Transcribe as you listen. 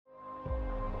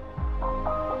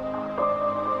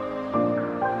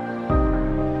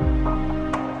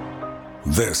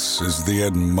This is the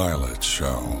Ed Milet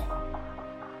Show.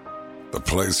 The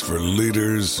place for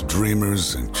leaders,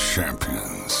 dreamers, and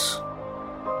champions.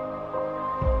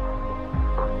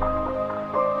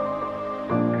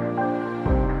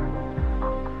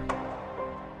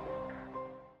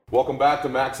 Welcome back to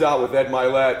Max Out with Ed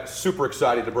Milet. Super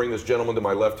excited to bring this gentleman to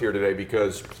my left here today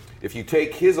because if you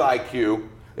take his IQ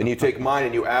and you take mine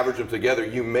and you average them together,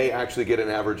 you may actually get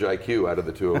an average IQ out of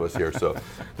the two of us here. So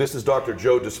this is Dr.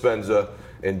 Joe Dispenza,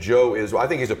 and Joe is, I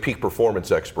think he's a peak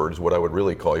performance expert is what I would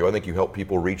really call you. I think you help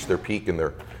people reach their peak and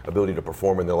their ability to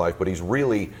perform in their life, but he's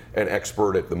really an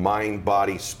expert at the mind,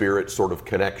 body, spirit sort of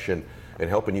connection and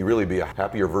helping you really be a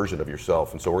happier version of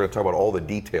yourself. And so we're going to talk about all the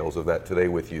details of that today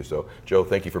with you. So, Joe,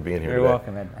 thank you for being here today. You're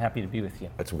welcome, Ed. Happy to be with you.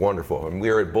 That's wonderful. And we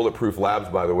are at Bulletproof Labs,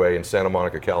 by the way, in Santa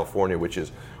Monica, California, which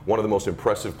is one of the most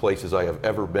impressive places I have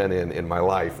ever been in my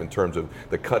life in terms of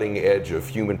the cutting edge of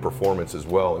human performance as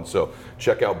well. And so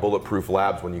check out Bulletproof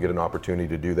Labs when you get an opportunity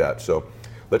to do that. So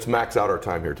let's max out our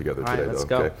time here together today, let's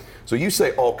though. Go. Okay? So you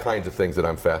say all kinds of things that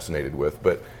I'm fascinated with,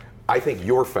 but I think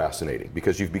you're fascinating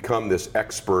because you've become this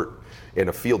expert in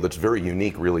a field that's very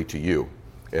unique really to you.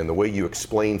 And the way you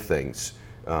explain things,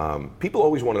 people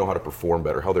always want to know how to perform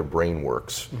better, how their brain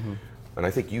works. Mm-hmm. And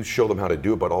I think you show them how to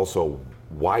do it, but also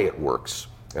why it works.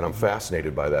 And I'm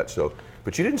fascinated by that. So,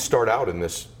 but you didn't start out in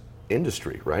this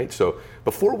industry, right? So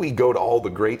before we go to all the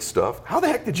great stuff, how the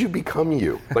heck did you become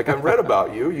you? Like I've read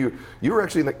about you. You were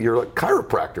actually you're a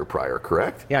chiropractor prior,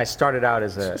 correct? Yeah, I started out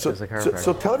as a chiropractor.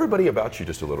 So tell everybody about you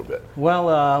just a little bit.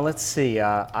 Well, let's see.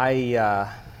 I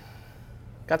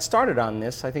got started on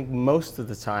this. I think most of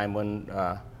the time when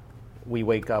we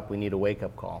wake up, we need a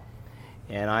wake-up call.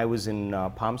 And I was in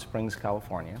Palm Springs,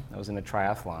 California. I was in a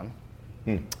triathlon.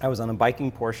 I was on a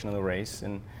biking portion of the race,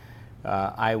 and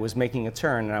I was making a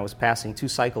turn, and I was passing two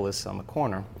cyclists on the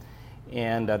corner,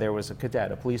 and there was a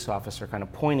cadet, a police officer, kind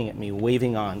of pointing at me,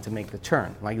 waving on to make the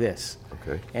turn, like this.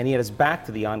 Okay. And he had his back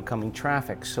to the oncoming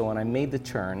traffic, so when I made the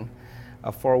turn,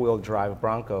 a four-wheel drive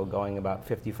Bronco going about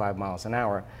 55 miles an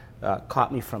hour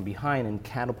caught me from behind and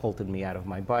catapulted me out of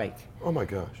my bike. Oh my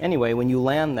gosh. Anyway, when you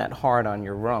land that hard on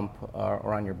your rump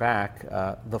or on your back,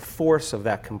 the force of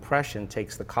that compression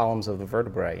takes the columns of the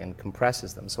vertebrae and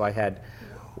compresses them. So I had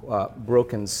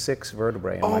broken 6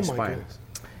 vertebrae in my spine. Goodness.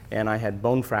 And I had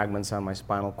bone fragments on my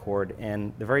spinal cord,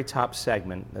 and the very top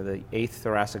segment, the 8th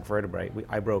thoracic vertebrae,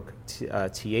 I broke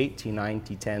T8, T9,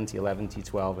 T10, T11,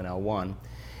 T12, and L1.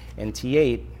 And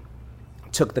T8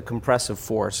 took the compressive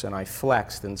force and I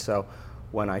flexed, and so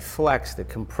when I flexed, it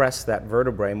compressed that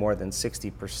vertebrae more than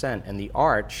 60%, and the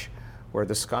arch where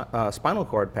the spinal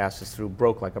cord passes through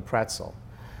broke like a pretzel.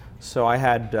 So I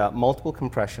had multiple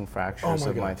compression fractures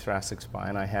of my thoracic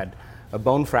spine. I had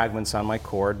bone fragments on my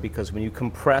cord because when you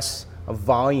compress a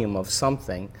volume of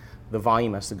something, the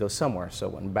volume has to go somewhere. So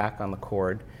it went back on the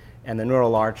cord, and the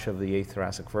neural arch of the 8th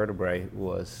thoracic vertebrae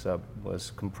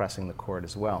was compressing the cord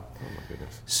as well. Oh my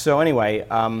goodness. So anyway,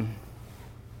 a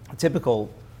typical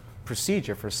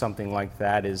procedure for something like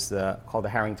that is called the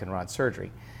Harrington rod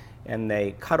surgery. And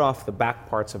they cut off the back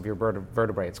parts of your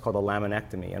vertebrae. It's called a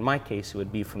laminectomy. In my case, it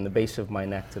would be from the base of my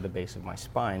neck to the base of my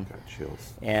spine. Got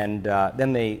chills. And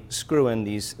then they screw in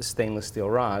these stainless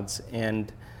steel rods,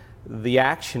 and the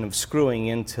action of screwing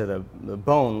into the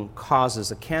bone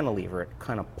causes a cantilever. It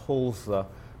kind of pulls the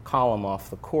column off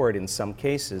the cord in some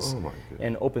cases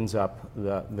and opens up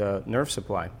the nerve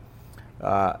supply.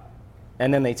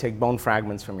 And then they take bone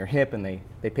fragments from your hip and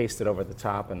they paste it over the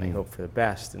top and they hope for the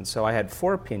best. And so I had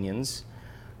 4 opinions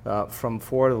from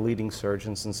 4 of the leading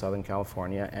surgeons in Southern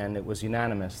California, and it was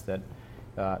unanimous that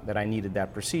I needed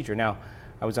that procedure. Now,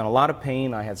 I was in a lot of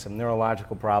pain. I had some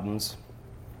neurological problems.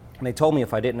 And they told me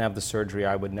if I didn't have the surgery,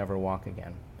 I would never walk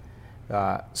again.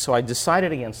 So I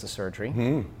decided against the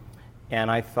surgery.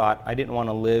 And I thought I didn't want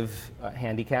to live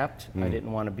handicapped. I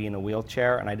didn't want to be in a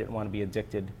wheelchair, and I didn't want to be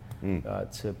addicted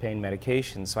to pain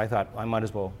medication. So I thought I might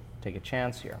as well take a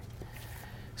chance here.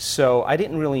 So I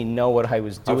didn't really know what I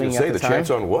was doing I was going to say, the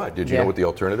chance on what? Did you know what the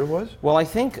alternative was? Well, I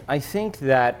think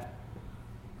that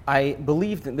I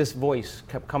believed that this voice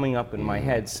kept coming up in my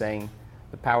head saying,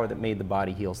 the power that made the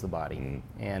body heals the body.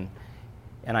 And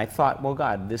I thought, well,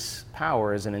 God, this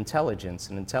power is an intelligence,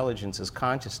 and intelligence is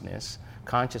consciousness.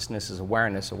 Consciousness is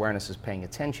awareness. Awareness is paying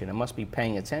attention. It must be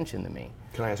paying attention to me.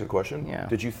 Can I ask a question? Yeah.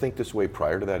 Did you think this way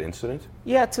prior to that incident?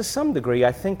 Yeah, to some degree.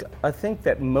 I think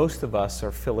that most of us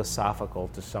are philosophical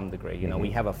to some degree. You know,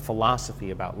 we have a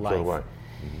philosophy about life. So do I.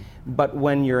 But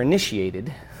when you're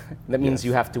initiated, that means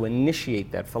you have to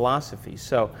initiate that philosophy.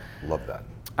 So love that.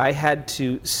 I had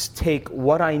to take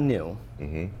what I knew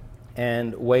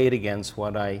and weigh it against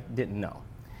what I didn't know.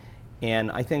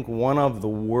 And I think one of the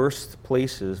worst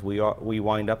places we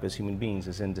wind up as human beings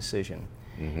is indecision.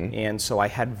 And so I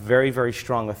had very, very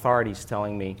strong authorities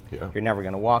telling me, you're never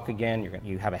going to walk again,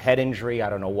 you have a head injury,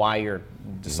 I don't know why you're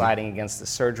deciding against the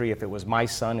surgery. If it was my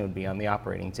son, it would be on the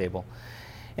operating table.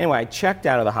 Anyway, I checked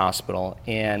out of the hospital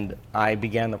and I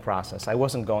began the process. I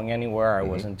wasn't going anywhere, I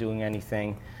wasn't doing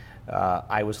anything.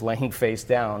 I was laying face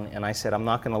down, and I said, I'm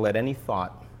not going to let any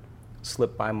thought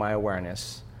slip by my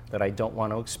awareness that I don't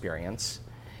want to experience.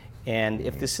 And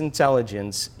if this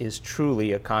intelligence is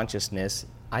truly a consciousness,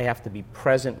 I have to be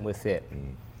present with it.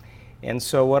 And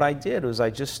so what I did was I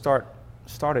just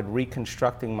started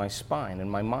reconstructing my spine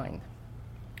and my mind,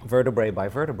 vertebrae by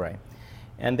vertebrae.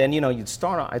 And then, I'd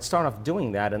start off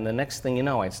doing that, and the next thing you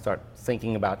know, I'd start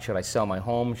thinking about, should I sell my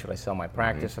home, should I sell my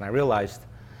practice? And I realized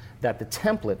that the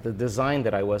template, the design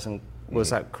that I was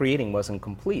creating wasn't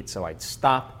complete. So I'd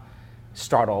stop,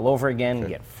 start all over again,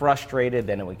 get frustrated,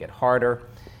 then it would get harder.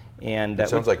 And it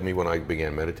sounds like me when I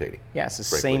began meditating. Yeah, it's the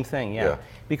same thing, yeah.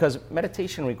 Because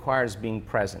meditation requires being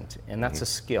present, and that's a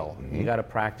skill. You got to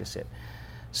practice it.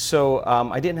 So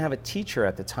I didn't have a teacher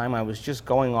at the time. I was just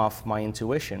going off my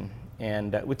intuition,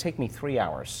 and it would take me 3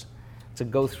 hours to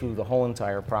go through the whole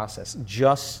entire process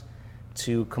just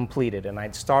to complete it. And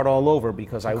I'd start all over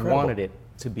because I wanted it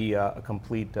to be a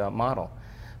complete model.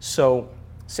 So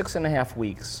 6.5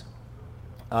 weeks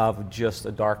of just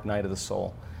a dark night of the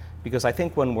soul. Because I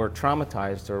think when we're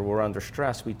traumatized or we're under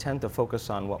stress, we tend to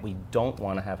focus on what we don't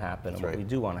want to have happen and what we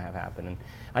do want to have happen. And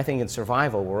I think in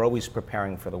survival, we're always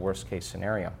preparing for the worst case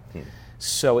scenario.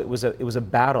 So it was a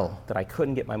battle that I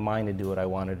couldn't get my mind to do what I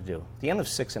wanted to do. At the end of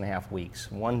 6.5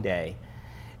 weeks, one day,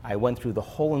 I went through the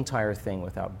whole entire thing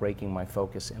without breaking my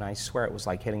focus, and I swear it was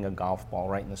like hitting a golf ball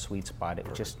right in the sweet spot.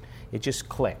 It just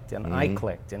clicked, and I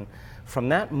clicked. And from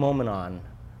that moment on,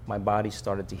 my body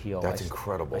started to heal. That's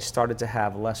incredible. I started to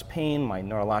have less pain, my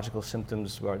neurological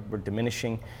symptoms were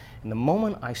diminishing. And the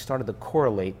moment I started to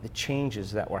correlate the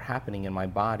changes that were happening in my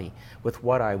body with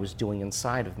what I was doing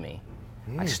inside of me,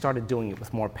 I started doing it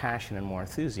with more passion and more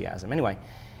enthusiasm. Anyway,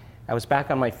 I was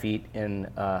back on my feet in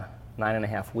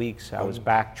 9.5 weeks. I was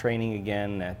back training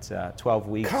again at 12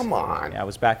 weeks. Come on. I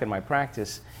was back in my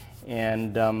practice,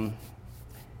 and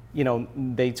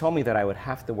they told me that I would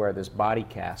have to wear this body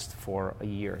cast for a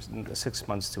year, 6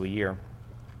 months to a year.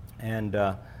 And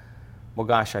well,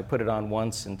 gosh, I put it on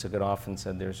once and took it off and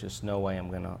said, there's just no way I'm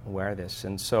going to wear this.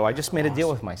 And so I just made a deal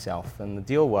with myself. And the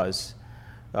deal was,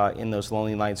 in those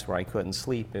lonely nights where I couldn't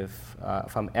sleep, if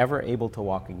I'm ever able to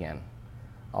walk again,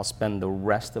 I'll spend the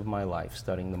rest of my life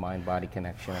studying the mind-body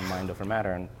connection and mind over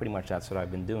matter, and pretty much that's what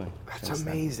I've been doing. That's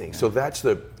amazing. So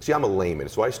see, I'm a layman,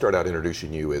 so I start out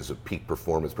introducing you as a peak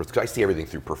performance person, because I see everything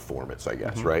through performance, I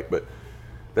guess, right? But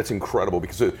that's incredible,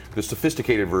 because the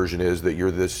sophisticated version is that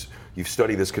you've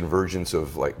studied this convergence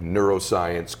of like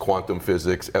neuroscience, quantum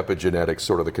physics, epigenetics,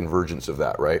 sort of the convergence of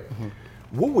that, right?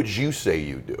 What would you say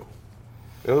you do?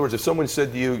 In other words, if someone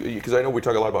said to you, because I know we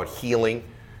talk a lot about healing,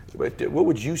 but what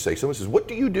would you say? Someone says, what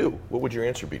do you do? What would your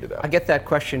answer be to that? I get that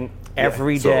question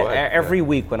every day, every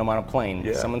week when I'm on a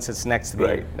plane. Someone sits next to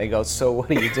me, they go, so what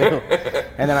do you do?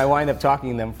 And then I wind up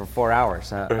talking to them for 4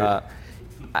 hours.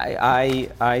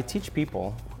 I teach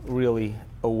people really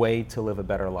a way to live a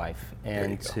better life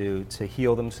and to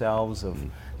heal themselves of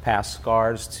past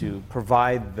scars, to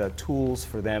provide the tools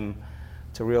for them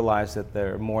to realize that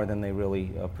they're more than they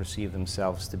really perceive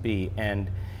themselves to be.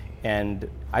 And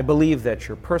I believe that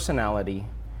your personality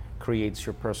creates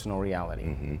your personal reality.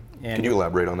 And can you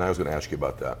elaborate on that? I was going to ask you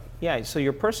about that. Yeah, so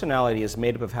your personality is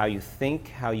made up of how you think,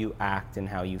 how you act, and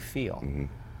how you feel.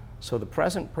 So the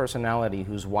present personality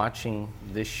who's watching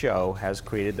this show has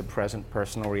created the present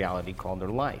personal reality called their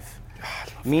life.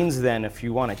 Means then if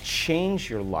you want to change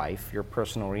your life, your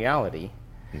personal reality,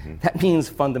 that means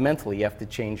fundamentally you have to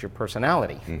change your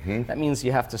personality. That means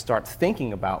you have to start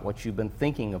thinking about what you've been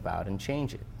thinking about and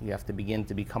change it. You have to begin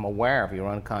to become aware of your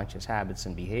unconscious habits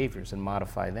and behaviors and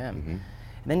modify them.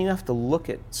 And then you have to look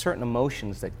at certain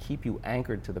emotions that keep you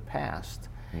anchored to the past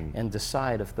and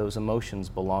decide if those emotions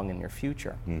belong in your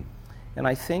future. And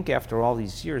I think after all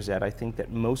these years, Ed, I think that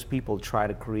most people try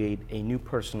to create a new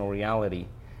personal reality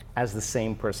as the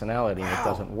same personality, and it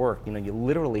doesn't work. You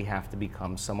literally have to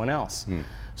become someone else.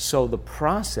 So the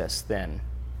process then,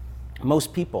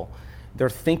 most people, they're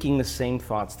thinking the same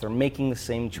thoughts, they're making the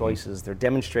same choices, they're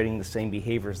demonstrating the same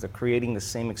behaviors, they're creating the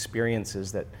same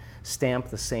experiences that stamp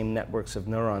the same networks of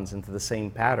neurons into the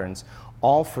same patterns,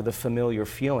 all for the familiar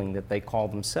feeling that they call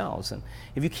themselves. And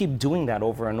if you keep doing that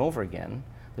over and over again,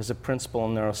 there's a principle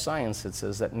in neuroscience that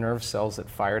says that nerve cells that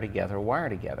fire together wire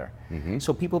together.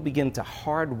 So people begin to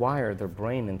hardwire their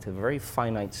brain into very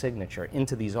finite signature,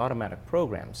 into these automatic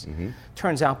programs.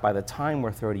 Turns out by the time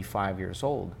we're 35 years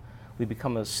old, we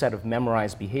become a set of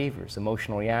memorized behaviors,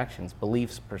 emotional reactions,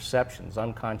 beliefs, perceptions,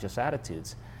 unconscious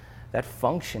attitudes that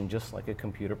function just like a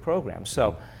computer program.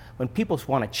 So when people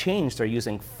want to change, they're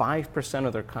using 5%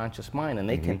 of their conscious mind, and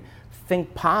they can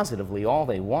think positively all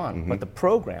they want, but the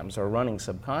programs are running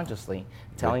subconsciously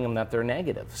telling them that they're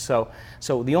negative. So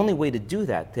the only way to do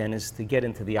that then is to get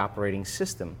into the operating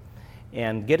system.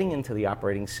 And getting into the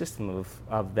operating system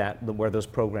of that, where those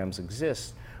programs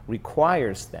exist,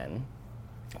 requires then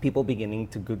people beginning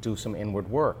to do some inward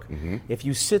work. If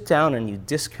you sit down and you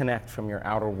disconnect from your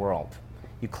outer world,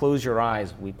 you close your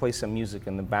eyes, we play some music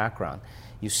in the background,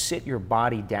 you sit your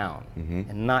body down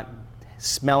and not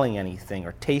smelling anything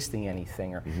or tasting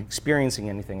anything or experiencing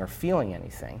anything or feeling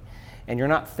anything, and you're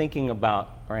not thinking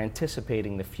about or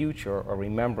anticipating the future or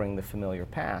remembering the familiar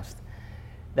past,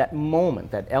 that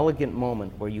moment, that elegant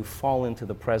moment where you fall into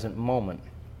the present moment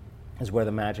is where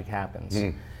the magic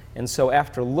happens. And so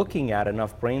after looking at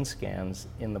enough brain scans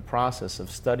in the process of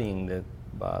studying the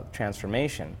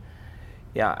transformation,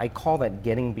 I call that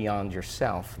getting beyond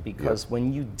yourself, because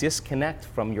when you disconnect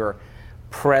from your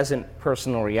present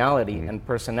personal reality and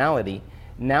personality,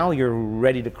 now you're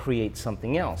ready to create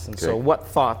something else. And so what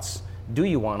thoughts do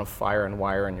you want to fire and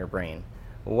wire in your brain?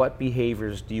 What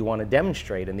behaviors do you want to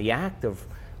demonstrate? And the act of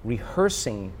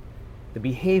rehearsing the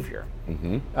behavior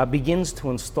begins to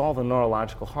install the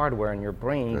neurological hardware in your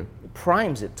brain,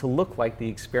 primes it to look like the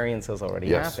experience has already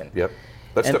happened.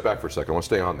 Let's step back for a second. I want to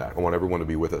stay on that. I want everyone to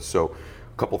be with us. So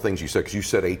a couple things you said, because you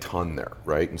said a ton there,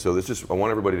 right? And so I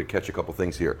want everybody to catch a couple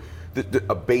things here.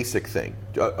 A basic thing,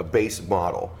 a base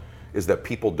model, is that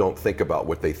people don't think about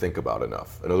what they think about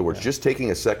enough. In other words, just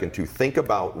taking a second to think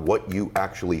about what you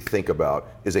actually think about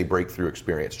is a breakthrough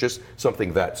experience. Just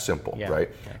something that simple, right?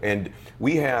 And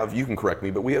we have, you can correct me,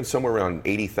 but we have somewhere around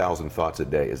 80,000 thoughts a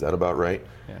day. Is that about right?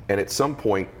 And at some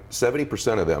point,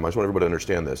 70% of them, I just want everybody to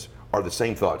understand this, are the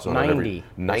same thoughts on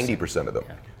 90% of them.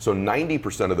 So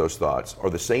 90% of those thoughts are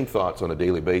the same thoughts on a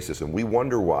daily basis, and we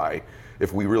wonder why,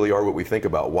 if we really are what we think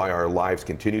about, why our lives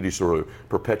continue to sort of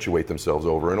perpetuate themselves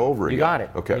over and over again. You got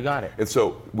it. Okay. You got it. And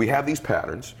so we have these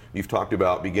patterns. You've talked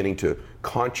about beginning to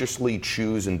consciously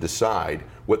choose and decide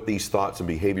what these thoughts and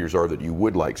behaviors are that you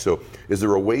would like. So is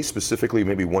there a way specifically,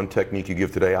 maybe one technique you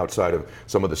give today outside of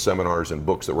some of the seminars and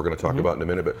books that we're going to talk about in a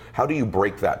minute, but how do you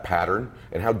break that pattern,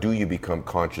 and how do you become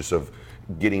conscious of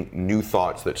getting new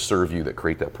thoughts that serve you, that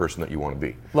create that person that you want to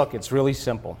be? Look, it's really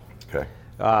simple. Okay.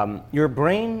 Your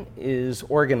brain is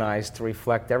organized to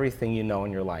reflect everything you know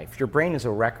in your life. Your brain is a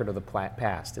record of the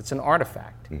past. It's an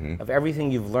artifact of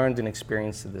everything you've learned and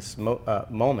experienced at this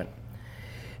moment.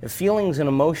 Feelings and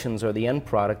emotions are the end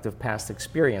product of past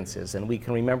experiences, and we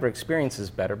can remember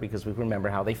experiences better because we remember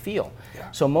how they feel.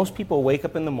 So most people wake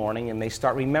up in the morning and they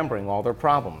start remembering all their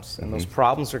problems, and those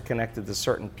problems are connected to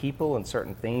certain people and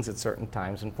certain things at certain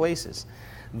times and places.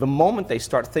 The moment they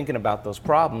start thinking about those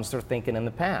problems, they're thinking in the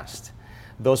past.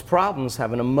 Those problems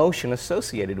have an emotion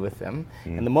associated with them,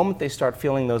 and the moment they start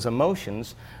feeling those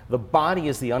emotions, the body,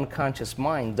 as the unconscious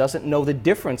mind, doesn't know the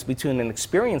difference between an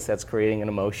experience that's creating an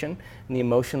emotion and the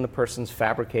emotion the person's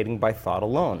fabricating by thought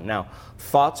alone. Now,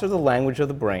 thoughts are the language of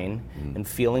the brain, and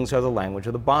feelings are the language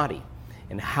of the body.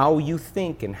 And how you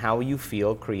think and how you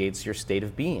feel creates your state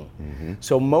of being.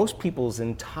 So most people's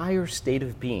entire state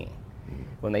of being,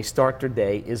 when they start their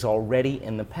day, is already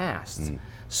in the past.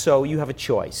 So you have a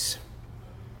choice.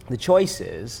 The choice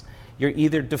is, you're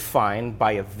either defined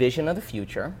by a vision of the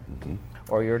future,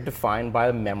 or you're defined by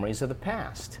the memories of the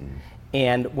past.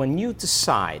 And when you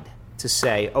decide to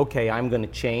say, okay, I'm going to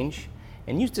change,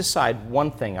 and you decide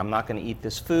one thing, I'm not going to eat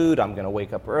this food, I'm going to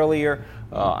wake up earlier,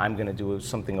 I'm going to do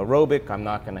something aerobic, I'm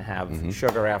not going to have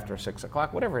sugar after 6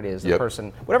 o'clock, whatever it is, the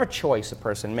person, whatever choice a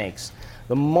person makes,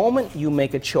 the moment you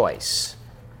make a choice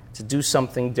to do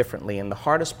something differently, and the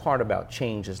hardest part about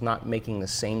change is not making the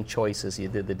same choices you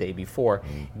did the day before,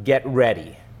 get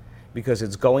ready, because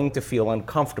it's going to feel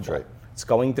uncomfortable. It's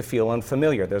going to feel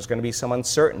unfamiliar. There's going to be some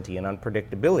uncertainty and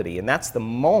unpredictability, and that's the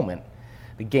moment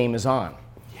the game is on.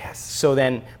 So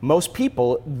then most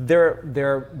people,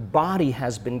 their body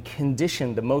has been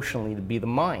conditioned emotionally to be the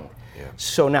mind.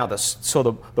 So now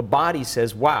the body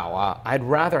says, wow, I'd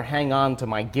rather hang on to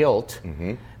my guilt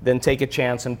than take a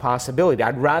chance and possibility.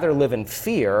 I'd rather live in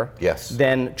fear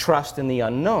than trust in the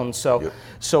unknown.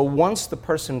 So once the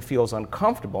person feels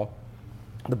uncomfortable,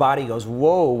 the body goes,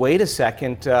 whoa, wait a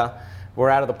second, we're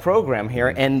out of the program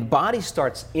here, and the body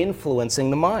starts influencing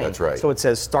the mind. That's right. So it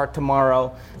says, start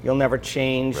tomorrow, you'll never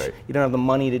change, Right. you don't have the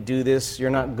money to do this, you're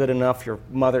not good enough, your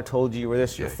mother told you were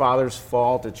this, your father's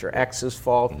fault, it's your ex's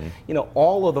fault, you know,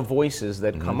 all of the voices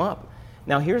that come up.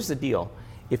 Now here's the deal,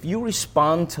 if you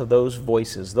respond to those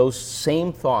voices, those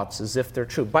same thoughts as if they're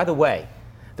true, by the way,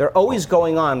 they're always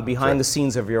going on behind the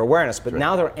scenes of your awareness, but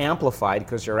now they're amplified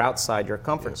because you're outside your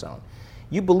comfort zone.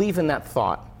 You believe in that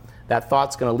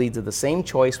thought's going to lead to the same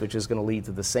choice, which is going to lead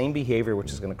to the same behavior,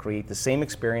 which is going to create the same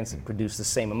experience and produce the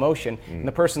same emotion, and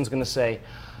the person's going to say,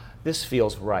 this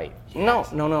feels right.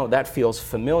 No, that feels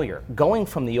familiar. Going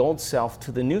from the old self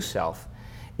to the new self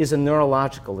is a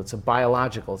neurological, it's a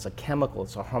biological, it's a chemical,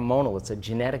 it's a hormonal, it's a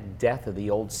genetic death of the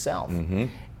old self.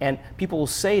 And people will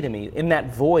say to me, in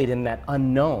that void, in that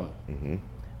unknown,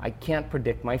 I can't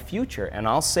predict my future. And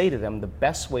I'll say to them, the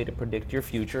best way to predict your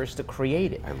future is to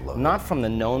create it. Not from the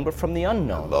known, but from the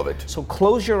unknown. I love it. So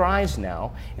close your eyes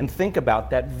now and think about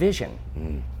that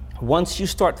vision. Once you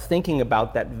start thinking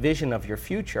about that vision of your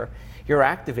future, you're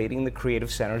activating the creative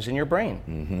centers in your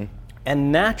brain.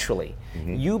 And naturally,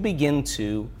 you begin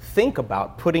to think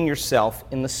about putting yourself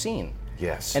in the scene.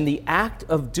 Yes. And the act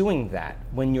of doing that,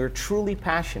 when you're truly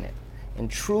passionate and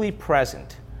truly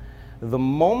present, the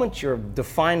moment you're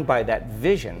defined by that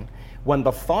vision, when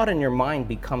the thought in your mind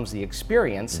becomes the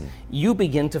experience, you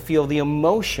begin to feel the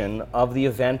emotion of the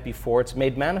event before it's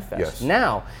made manifest. Yes.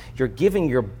 Now, you're giving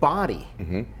your body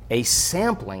a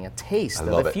sampling, a taste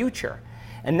of the future.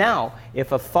 And now,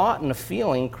 if a thought and a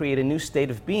feeling create a new state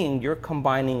of being, you're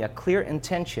combining a clear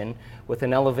intention with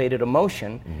an elevated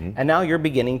emotion, and now you're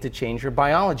beginning to change your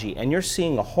biology, and you're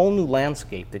seeing a whole new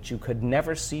landscape that you could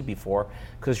never see before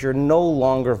because you're no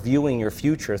longer viewing your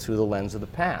future through the lens of the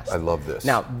past. I love this.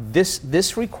 Now,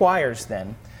 this requires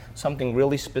then something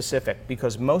really specific,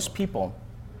 because most people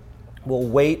will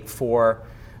wait for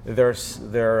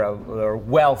their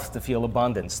wealth to feel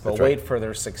abundance. They'll wait for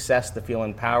their success to feel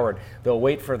empowered. They'll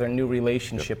wait for their new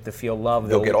relationship to feel loved.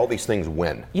 They'll get all these things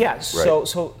when. Yes. Right.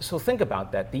 So think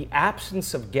about that. The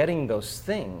absence of getting those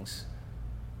things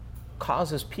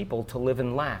causes people to live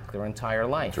in lack their entire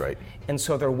life. That's right. And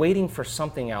so they're waiting for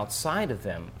something outside of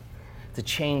them to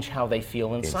change how they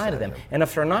feel inside of them. And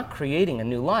if they're not creating a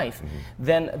new life,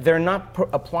 then they're not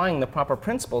applying the proper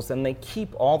principles, then they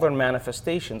keep all their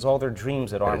manifestations, all their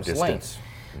dreams at arm's length.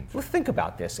 Well, think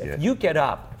about this. If you get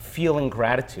up feeling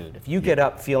gratitude, if you get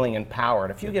up feeling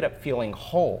empowered, if you get up feeling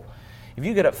whole, if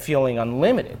you get up feeling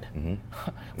unlimited,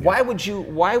 why would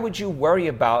you worry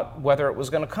about whether it was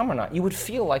going to come or not? You would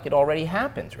feel like it already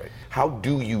happened. Right. How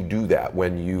do you do that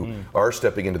when you are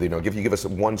stepping into the, give us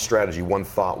one strategy, one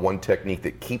thought, one technique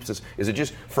that keeps us? Is it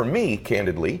just, for me,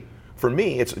 candidly,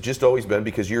 it's just always been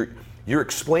because you're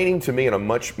explaining to me on a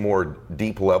much more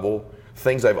deep level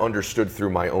things I've understood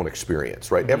through my own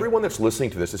experience, right? Everyone that's listening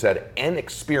to this has had an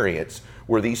experience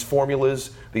where these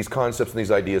formulas, these concepts, and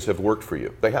these ideas have worked for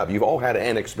you. They have. You've all had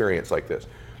an experience like this.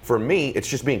 For me, it's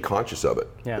just being conscious of it.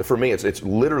 Yeah. For me, it's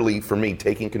literally, for me,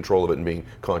 taking control of it and being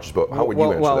conscious about how would you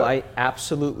answer that? Well, I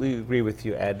absolutely agree with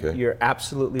you, Ed. Okay. You're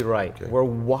absolutely right. Okay. We're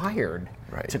wired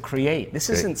to create. This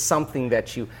isn't something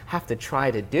that you have to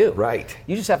try to do. Right.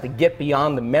 You just have to get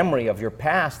beyond the memory of your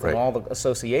past and all the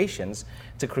associations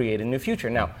to create a new future.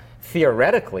 Now,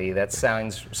 theoretically, that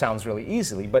sounds really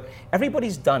easily, but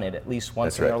everybody's done it at least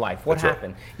once in their life. What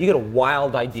happened? You get a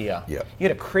wild idea. You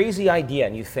get a crazy idea,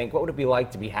 and you think, what would it be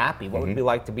like to be happy? What would it be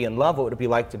like to be in love? What would it be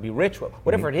like to be rich?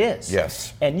 Whatever it is.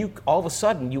 Yes. And you all of a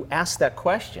sudden, you ask that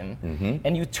question,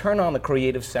 and you turn on the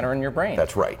creative center in your brain.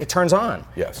 That's right. It turns on.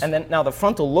 Yes. And then now the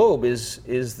frontal lobe is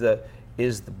the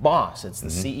boss. It's the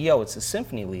CEO. It's the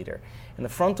symphony leader. And the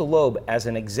frontal lobe, as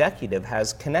an executive,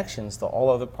 has connections to all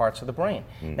other parts of the brain.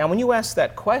 Now, when you ask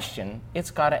that question, it's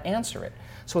got to answer it.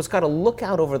 So it's got to look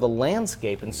out over the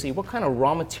landscape and see, what kind of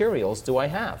raw materials do I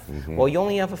have? Well, you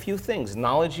only have a few things: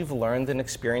 knowledge you've learned and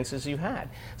experiences you've had.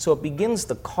 So it begins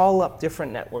to call up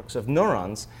different networks of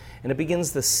neurons, and it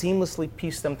begins to seamlessly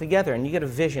piece them together, and you get a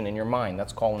vision in your mind.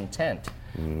 That's called intent.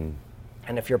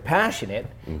 And if you're passionate,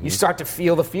 you start to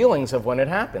feel the feelings of when it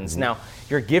happens. Now,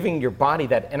 you're giving your body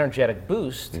that energetic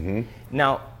boost.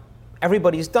 Now,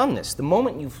 everybody's done this. The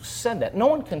moment you've said that, no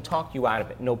one can talk you out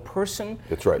of it. No person,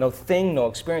 no thing, no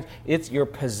experience. You're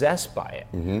possessed by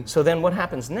it. So then what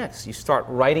happens next? You start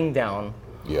writing down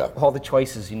all the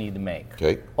choices you need to make,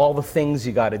 all the things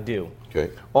you got to do,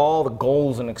 all the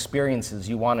goals and experiences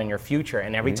you want in your future.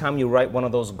 And every time you write one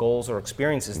of those goals or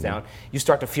experiences down, you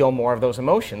start to feel more of those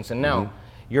emotions. And now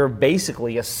you're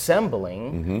basically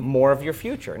assembling more of your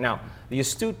future. Now, the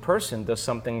astute person does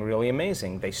something really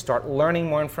amazing. They start learning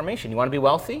more information. You want to be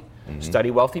wealthy?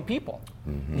 Study wealthy people.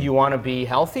 You want to be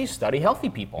healthy? Study healthy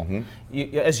people.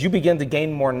 As you begin to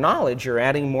gain more knowledge, you're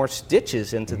adding more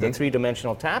stitches into the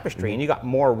three-dimensional tapestry, and you got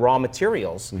more raw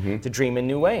materials to dream in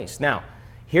new ways. Now,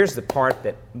 here's the part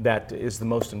that is the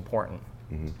most important.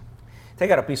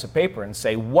 Take out a piece of paper and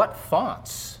say, what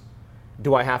thoughts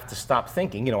do I have to stop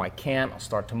thinking? You know, I can't, I'll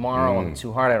start tomorrow, I'm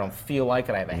too hard, I don't feel like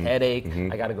it, I have a headache,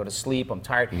 I got to go to sleep, I'm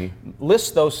tired.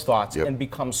 List those thoughts and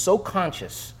become so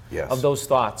conscious of those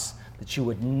thoughts that you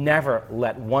would never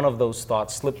let one of those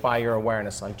thoughts slip by your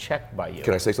awareness unchecked by you.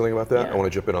 Can I say something about that? Yeah. I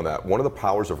want to jump in on that. One of the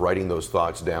powers of writing those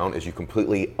thoughts down is you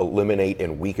completely eliminate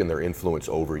and weaken their influence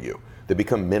over you. They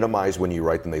become minimized when you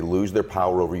write them. They lose their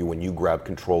power over you when you grab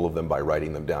control of them by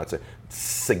writing them down. It's a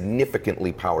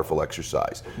significantly powerful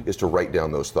exercise, is to write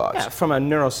down those thoughts. Yeah, from a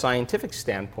neuroscientific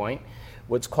standpoint,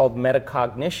 what's called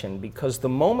metacognition, because the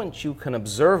moment you can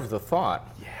observe the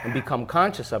thought and become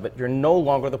conscious of it, you're no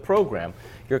longer the program.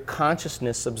 Your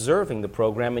consciousness observing the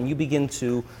program, and you begin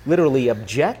to literally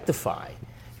objectify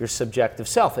your subjective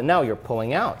self, and now you're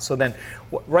pulling out. So then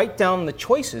write down the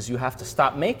choices you have to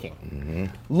stop making.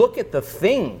 Look at the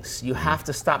things you have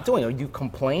to stop doing. Do you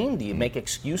complain? Do you make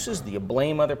excuses? Do you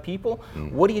blame other people?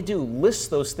 What do you do?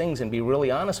 List those things and be really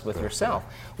honest with yourself.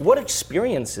 What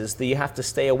experiences do you have to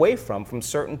stay away from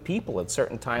certain people at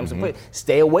certain times and places?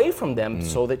 Stay away from them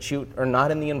so that you are not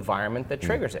in the environment that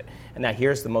triggers it. And now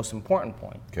here's the most important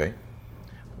point. Okay.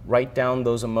 Write down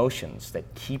those emotions that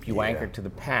keep you anchored to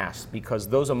the past, because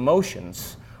those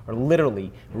emotions are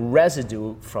literally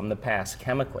residue from the past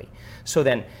chemically. So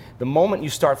then the moment you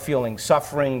start feeling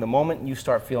suffering, the moment you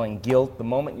start feeling guilt, the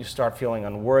moment you start feeling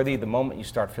unworthy, the moment you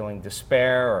start feeling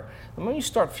despair, or the moment you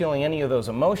start feeling any of those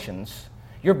emotions,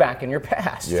 you're back in your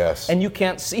past. Yes. And you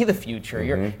can't see the future.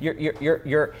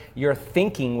 You're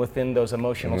thinking within those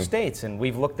emotional states. And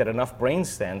we've looked at enough brain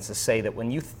scans to say that when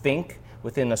you think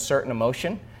within a certain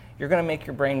emotion, you're going to make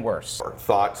your brain worse.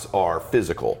 Thoughts are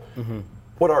physical.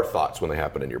 What are thoughts when they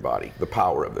happen in your body? The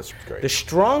power of this. Great. The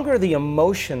stronger the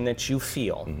emotion that you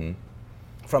feel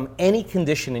from any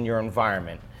condition in your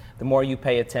environment, the more you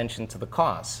pay attention to the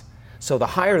cause. So the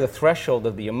higher the threshold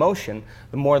of the emotion,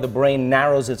 the more the brain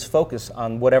narrows its focus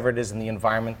on whatever it is in the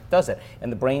environment that does it.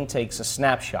 And the brain takes a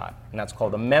snapshot, and that's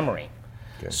called a memory.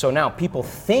 Okay. So now people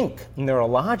think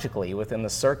neurologically within the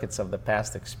circuits of the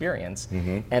past experience,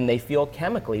 and they feel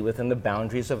chemically within the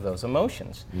boundaries of those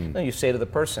emotions. Then you say to the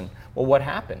person, well, what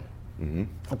happened?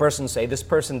 The person say, this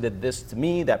person did this to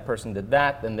me, that person did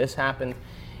that, then this happened.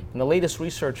 And the latest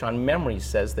research on memory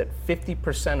says that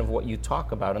 50% of what you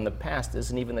talk about in the past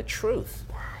isn't even the truth.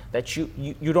 That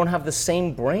you don't have the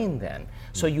same brain then.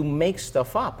 So you make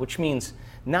stuff up, which means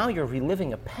now you're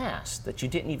reliving a past that you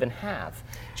didn't even have,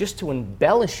 just to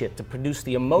embellish it, to produce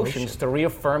the emotions, to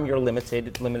reaffirm your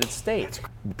limited state.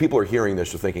 People are hearing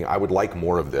this, they're thinking, I would like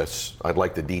more of this. I'd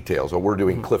like the details. Well, we're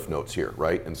doing cliff notes here,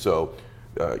 right? And so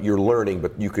you're learning,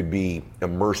 but you could be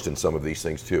immersed in some of these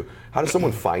things too. How does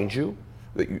someone find you?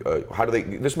 How do they?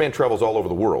 This man travels all over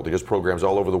the world. He does programs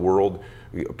all over the world.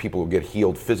 People get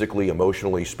healed physically,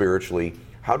 emotionally, spiritually.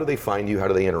 How do they find you? How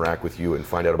do they interact with you and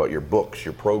find out about your books,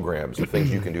 your programs, the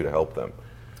things you can do to help them?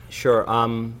 Sure.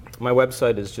 My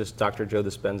website is just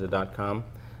drjoedispenza.com.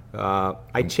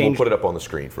 We'll put it up on the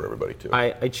screen for everybody too.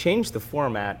 I changed the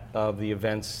format of the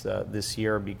events this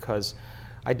year because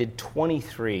I did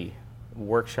 23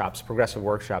 workshops, progressive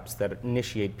workshops that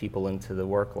initiate people into the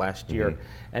work last year,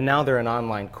 and now they're an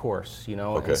online course, you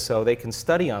know, and so they can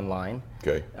study online,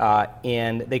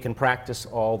 and they can practice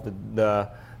all the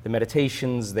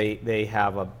meditations. They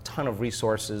have a ton of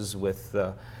resources with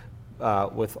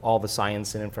all the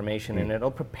science and information, and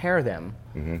it'll prepare them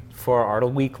for our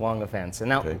week-long events. And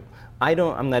now,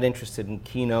 I'm not interested in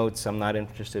keynotes. I'm not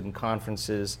interested in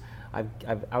conferences.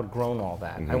 I've outgrown all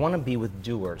that. I want to be with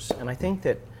doers, and I think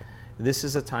that this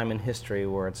is a time in history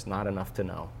where it's not enough to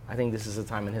know. I think this is a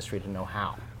time in history to know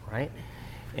how, right?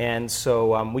 And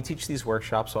so we teach these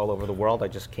workshops all over the world. I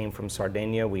just came from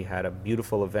Sardinia. We had a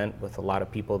beautiful event with a lot of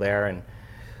people there, and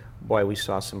boy, we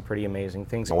saw some pretty amazing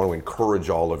things. I want to encourage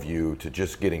all of you to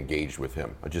just get engaged with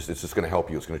him. It's just going to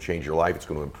help you. It's going to change your life. It's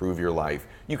going to improve your life.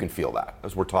 You can feel that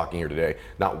as we're talking here today.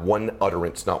 Not one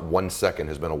utterance, not 1 second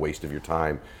has been a waste of your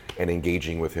time, and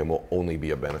engaging with him will only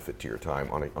be a benefit to your time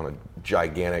on a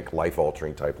gigantic,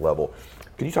 life-altering type level.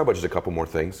 Can you talk about just a couple more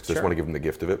things? Because I just want to give them the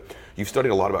gift of it. You've studied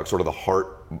a lot about sort of the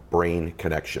heart-brain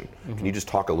connection. Can you just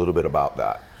talk a little bit about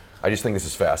that? I just think this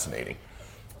is fascinating.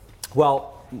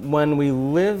 Well, when we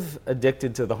live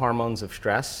addicted to the hormones of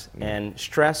stress, and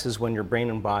stress is when your brain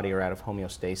and body are out of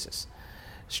homeostasis.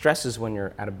 Stress is when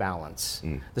you're out of balance.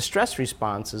 The stress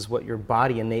response is what your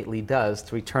body innately does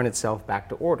to return itself back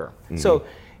to order. So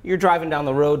you're driving down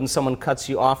the road and someone cuts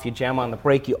you off, you jam on the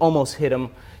brake, you almost hit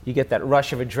them, you get that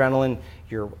rush of adrenaline,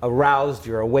 you're aroused,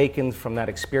 you're awakened from that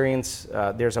experience.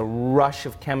 There's a rush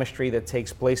of chemistry that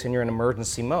takes place and you're in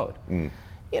emergency mode. You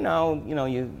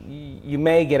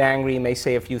may get angry, you may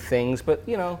say a few things, but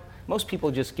most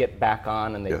people just get back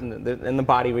on and, and the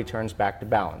body returns back to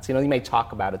balance. You may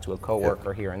talk about it to a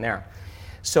coworker here and there.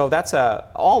 So that's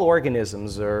all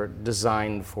organisms are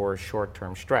designed for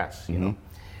short-term stress, you know.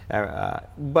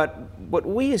 But what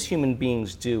we as human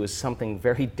beings do is something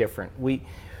very different.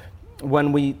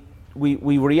 When we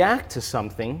react to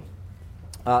something,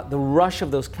 the rush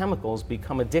of those chemicals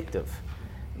become addictive.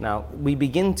 Now, we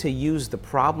begin to use the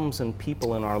problems and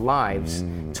people in our lives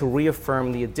to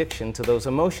reaffirm the addiction to those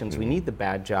emotions. We need the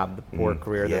bad job, the poor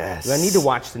career. We need to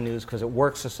watch the news because it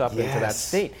works us up into that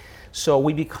state. So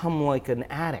we become like an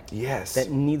addict that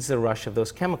needs the rush of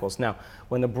those chemicals. Now,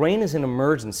 when the brain is in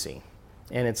emergency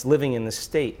and it's living in this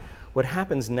state, what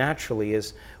happens naturally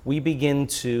is we begin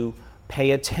to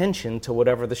pay attention to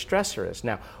whatever the stressor is.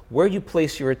 Now, where you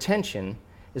place your attention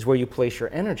is where you place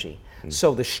your energy.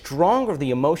 So the stronger the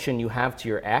emotion you have to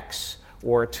your ex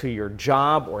or to your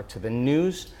job or to the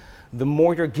news, the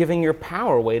more you're giving your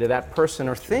power away to that person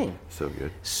or thing. So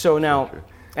good. So now,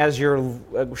 as your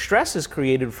stress is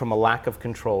created from a lack of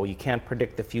control, you can't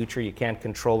predict the future, you can't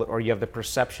control it, or you have the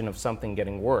perception of something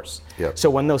getting worse.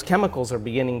 So when those chemicals are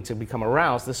beginning to become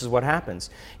aroused, this is what happens.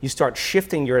 You start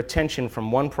shifting your attention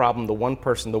from one problem to one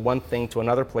person to one thing to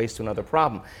another place to another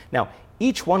problem. Now,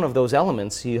 each one of those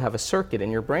elements you have a circuit in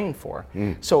your brain for.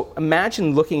 So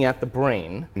imagine looking at the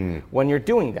brain when you're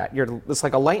doing that. It's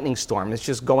like a lightning storm. It's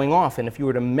just going off. And if you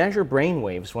were to measure brain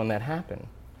waves when that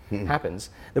happens,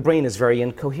 the brain is very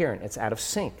incoherent. It's out of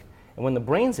sync. And when the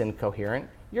brain's incoherent,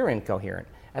 you're incoherent.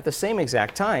 At the same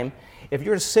exact time, if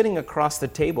you're sitting across the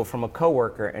table from a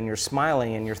coworker and you're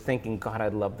smiling and you're thinking, God,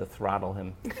 I'd love to throttle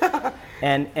him,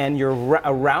 and you're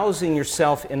arousing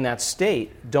yourself in that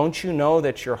state, don't you know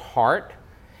that your heart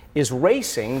is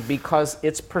racing because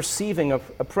it's perceiving a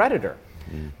predator?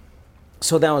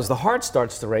 So now as the heart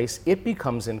starts to race, it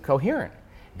becomes incoherent.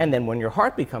 And then when your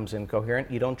heart becomes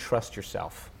incoherent, you don't trust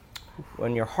yourself.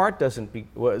 When your heart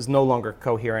is no longer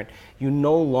coherent, you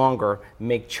no longer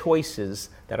make choices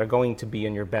that are going to be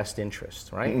in your best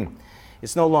interest, right?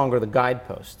 It's no longer the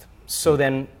guidepost. So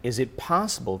then, is it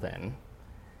possible then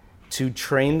to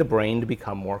train the brain to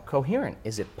become more coherent?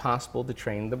 Is it possible to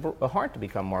train the heart to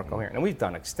become more coherent? And we've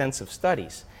done extensive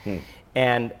studies.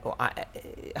 And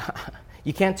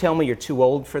you can't tell me you're too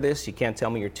old for this. You can't tell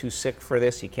me you're too sick for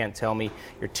this. You can't tell me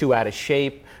you're too out of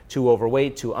shape, too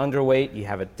overweight, too underweight. You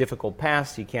have a difficult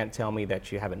past. You can't tell me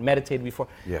that you haven't meditated before.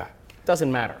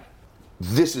 Doesn't matter.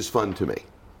 This is fun to me.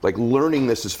 Like learning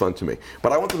this is fun to me.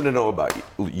 But I want them to know about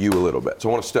you a little bit. So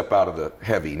I want to step out of the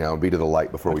heavy now and be to the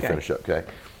light before we finish up, okay?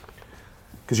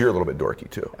 Because you're a little bit dorky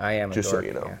too. I am just a dork, so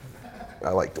you know. I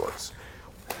like dorks.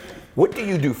 What do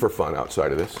you do for fun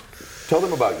outside of this? Tell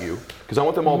them about you, because I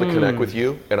want them all to connect with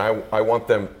you, and I want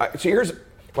them. See, when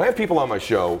I have people on my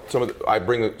show, I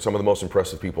bring some of the most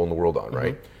impressive people in the world on,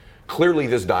 right? Clearly,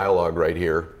 this dialogue right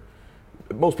here,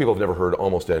 most people have never heard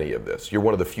almost any of this. You're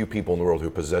one of the few people in the world who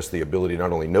possess the ability to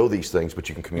not only know these things, but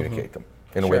you can communicate them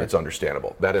in a way that's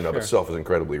understandable. That in of itself is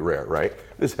incredibly rare, right?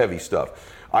 This heavy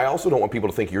stuff. I also don't want people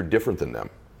to think you're different than them.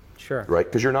 Right?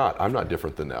 Because you're not. I'm not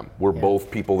different than them. We're both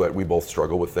people that we both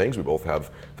struggle with things. We both have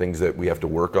things that we have to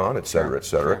work on, et cetera, et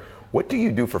cetera. What do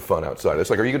you do for fun outside? It's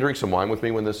like, are you going to drink some wine with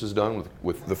me when this is done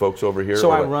with the folks over here?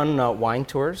 So I run wine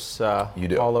tours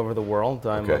all over the world.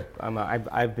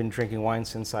 I've been drinking wine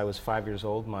since I was 5 years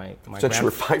old. Since you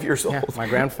were 5 years old? Yeah, my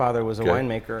grandfather was a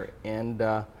winemaker and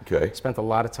spent a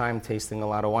lot of time tasting a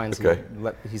lot of wines.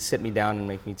 He'd sit me down and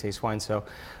make me taste wine. So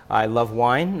I love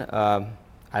wine.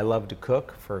 I love to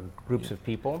cook for groups of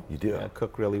people. You do? I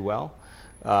cook really well.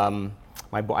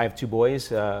 I have two boys,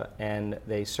 and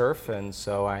they surf, and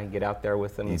so I get out there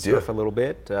with them and surf a little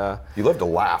bit. You love to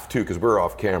laugh, too, because we're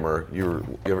off camera.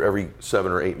 Every 7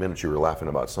 or 8 minutes you were laughing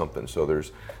about something, so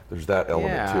there's that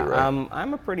element, too, right?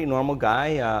 I'm a pretty normal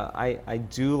guy. I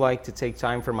do like to take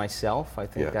time for myself. I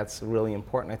think that's really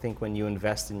important. I think when you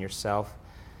invest in yourself,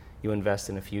 you invest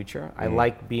in a future. I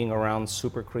like being around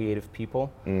super creative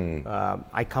people.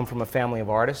 I come from a family of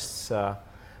artists.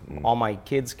 All my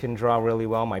kids can draw really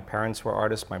well. My parents were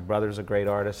artists. My brother's a great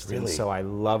artist. Really? And so I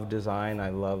love design. I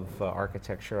love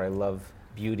architecture. I love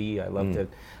beauty. I love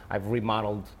I've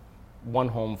remodeled one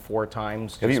home 4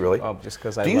 times. Have you really? Just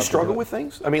because I Do you love to struggle do it. with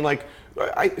things? I mean, like,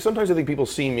 sometimes I think people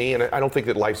see me, and I don't think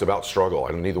that life's about struggle.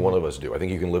 I don't, neither one of us do. I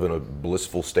think you can live in a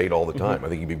blissful state all the time. I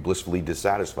think you'd be blissfully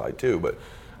dissatisfied too, but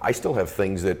I still have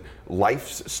things that life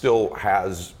still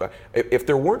has. If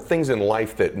there weren't things in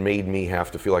life that made me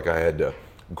have to feel like I had to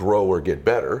grow or get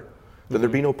better, then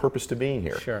there'd be no purpose to being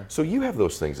here. Sure. So you have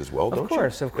those things as well, don't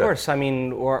you? Of course. I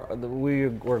mean,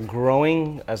 we're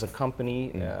growing as a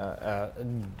company in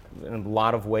a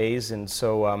lot of ways, and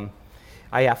so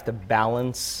I have to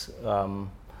balance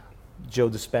Joe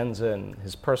Dispenza and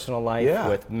his personal life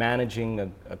with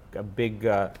managing a big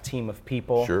team of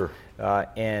people. Sure.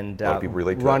 And A lot of people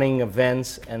relate to running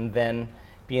events, and then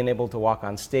being able to walk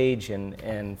on stage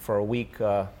and for a week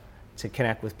to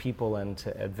connect with people and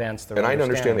to advance their And I understand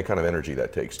the understanding. kind of energy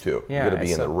that takes too. Yeah, You got to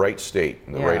be in the right state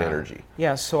and the right energy.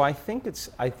 Yeah, so I think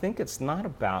it's not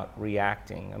about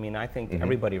reacting. I mean, I think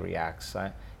everybody reacts.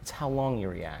 It's how long you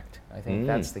react. I think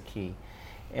that's the key.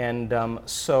 And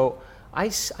so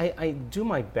I do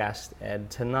my best,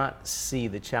 Ed, to not see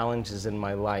the challenges in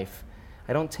my life.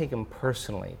 I don't take them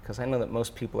personally, because I know that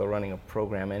most people are running a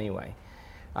program anyway.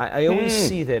 I always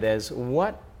see that as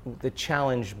what the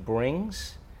challenge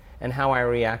brings and how I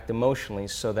react emotionally,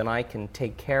 so then I can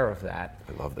take care of that,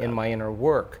 in my inner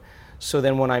work. So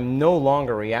then when I'm no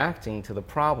longer reacting to the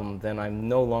problem, then I'm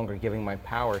no longer giving my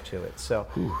power to it.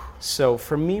 So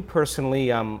for me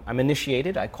personally, I'm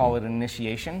initiated. I call it an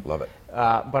initiation. Love it.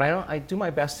 But I do my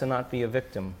best to not be a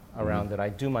victim around it. I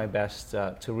do my best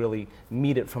to really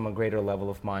meet it from a greater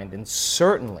level of mind. And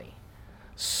certainly,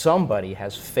 somebody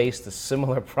has faced a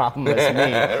similar problem as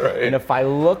me. Right. And if I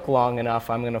look long enough,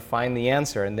 I'm going to find the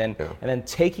answer. And then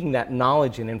taking that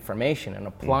knowledge and information and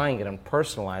applying it and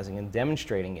personalizing and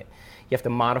demonstrating it. You have to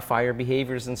modify your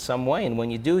behaviors in some way, and when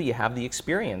you do, you have the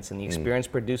experience, and the experience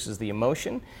produces the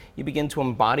emotion. You begin to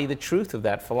embody the truth of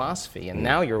that philosophy, and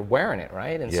now you're wearing it,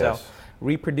 right? And so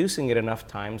reproducing it enough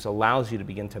times allows you to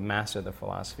begin to master the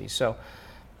philosophy. So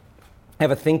I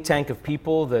have a think tank of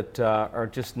people that are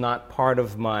just not part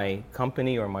of my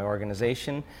company or my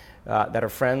organization, that are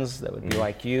friends, that would be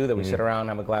like you, that we sit around and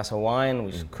have a glass of wine,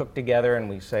 we cook together, and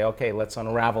we say, okay, let's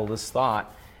unravel this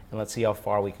thought, and let's see how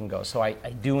far we can go. So I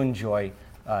do enjoy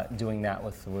doing that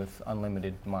with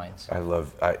Unlimited Minds. I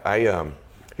love,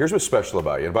 here's what's special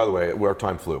about you. And by the way, our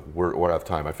time flew. We're out of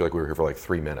time. I feel like we were here for like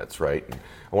 3 minutes, right? And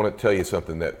I want to tell you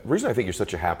something the reason I think you're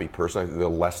such a happy person, I think the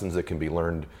lessons that can be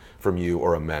learned from you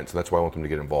are immense. And that's why I want them to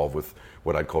get involved with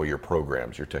what I'd call your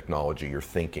programs, your technology, your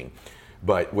thinking.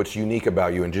 But what's unique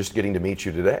about you, and just getting to meet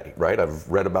you today, right? I've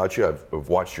read about you, I've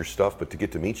watched your stuff, but to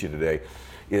get to meet you today,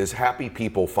 is happy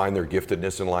people find their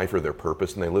giftedness in life or their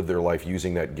purpose, and they live their life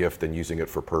using that gift and using it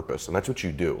for purpose. And that's what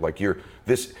you do. Like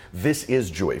this is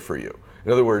joy for you.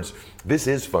 In other words, this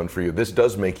is fun for you. This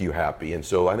does make you happy. And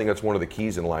so I think that's one of the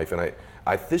keys in life. And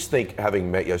I just think,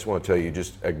 having met you, I just want to tell you,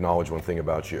 just acknowledge one thing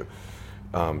about you.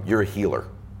 You're a healer.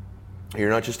 You're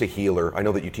not just a healer. I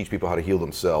know that you teach people how to heal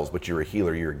themselves, but you're a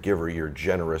healer, you're a giver, you're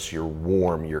generous, you're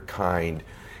warm, you're kind.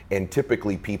 And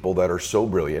typically people that are so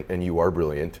brilliant, and you are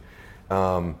brilliant,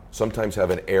 sometimes have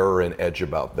an air and edge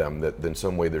about them that in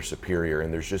some way they're superior,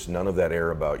 and there's just none of that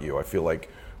air about you. I feel like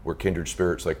we're kindred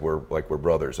spirits, like we're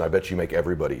brothers. I bet you make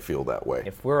everybody feel that way.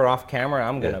 If we're off camera,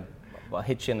 I'm going to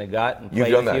hit you in the gut and play You've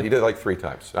done with that. you. You did it like 3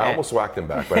 times. I almost whacked him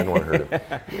back, but I didn't want to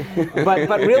hurt him.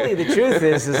 but really, the truth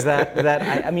is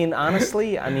that I mean,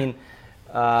 honestly, I mean,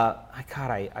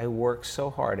 I work so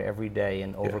hard every day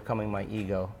in overcoming my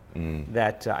ego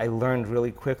that I learned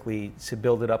really quickly to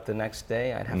build it up the next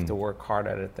day. I'd have to work hard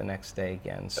at it the next day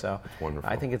again. So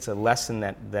I think it's a lesson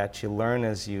that you learn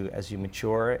as you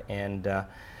mature, and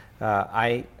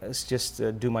I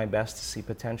just do my best to see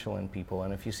potential in people.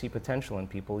 And if you see potential in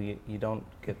people, you don't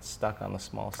get stuck on the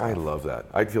small stuff. I love that.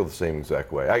 I feel the same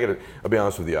exact way. I'll be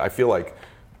honest with you. I feel like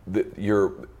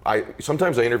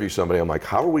sometimes I interview somebody, I'm like,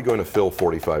 how are we going to fill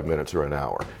 45 minutes or an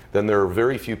hour? Then there are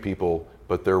very few people,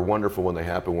 but they're wonderful when they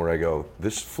happen, where I go,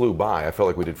 this flew by. I felt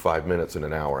like we did 5 minutes in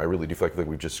an hour. I really do feel like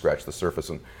we've just scratched the surface,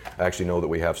 and I actually know that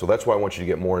we have. So that's why I want you to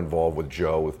get more involved with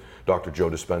Joe, with Dr. Joe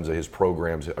Dispenza, his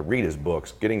programs, read his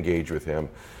books, get engaged with him.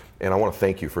 And I want to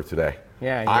thank you for today.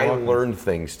 Yeah, I welcome. learned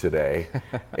things today,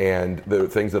 and the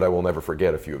things that I will never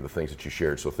forget, a few of the things that you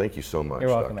shared. So thank you so much,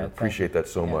 You're welcome, Doctor. Ed. Appreciate that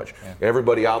so much. Yeah.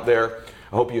 Everybody out there,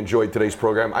 I hope you enjoyed today's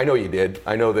program. I know you did.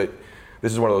 I know that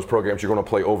this is one of those programs you're going to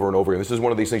play over and over again. This is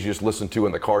one of these things you just listen to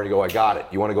in the car and you go, I got it.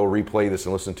 You want to go replay this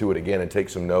and listen to it again and take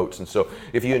some notes. And so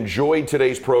if you enjoyed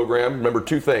today's program, remember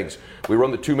 2 things. We run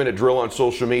the 2-minute drill on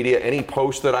social media. Any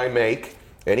post that I make,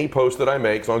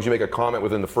 as long as you make a comment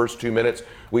within the first 2 minutes,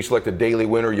 we select a daily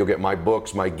winner. You'll get my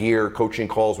books, my gear, coaching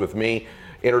calls with me.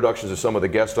 introductions to some of the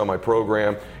guests on my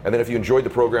program. And then if you enjoyed the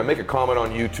program, make a comment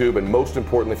on YouTube, and most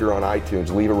importantly, if you're on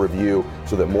iTunes, leave a review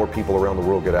so that more people around the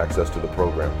world get access to the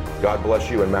program. God bless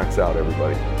you, and max out,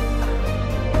 everybody.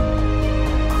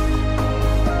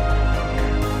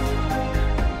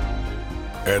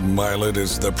 Ed Mylett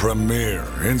is the premier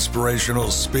inspirational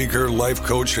speaker, life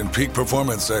coach, and peak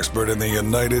performance expert in the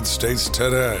United States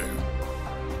today.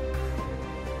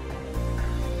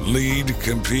 Lead,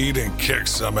 compete, and kick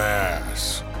some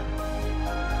ass.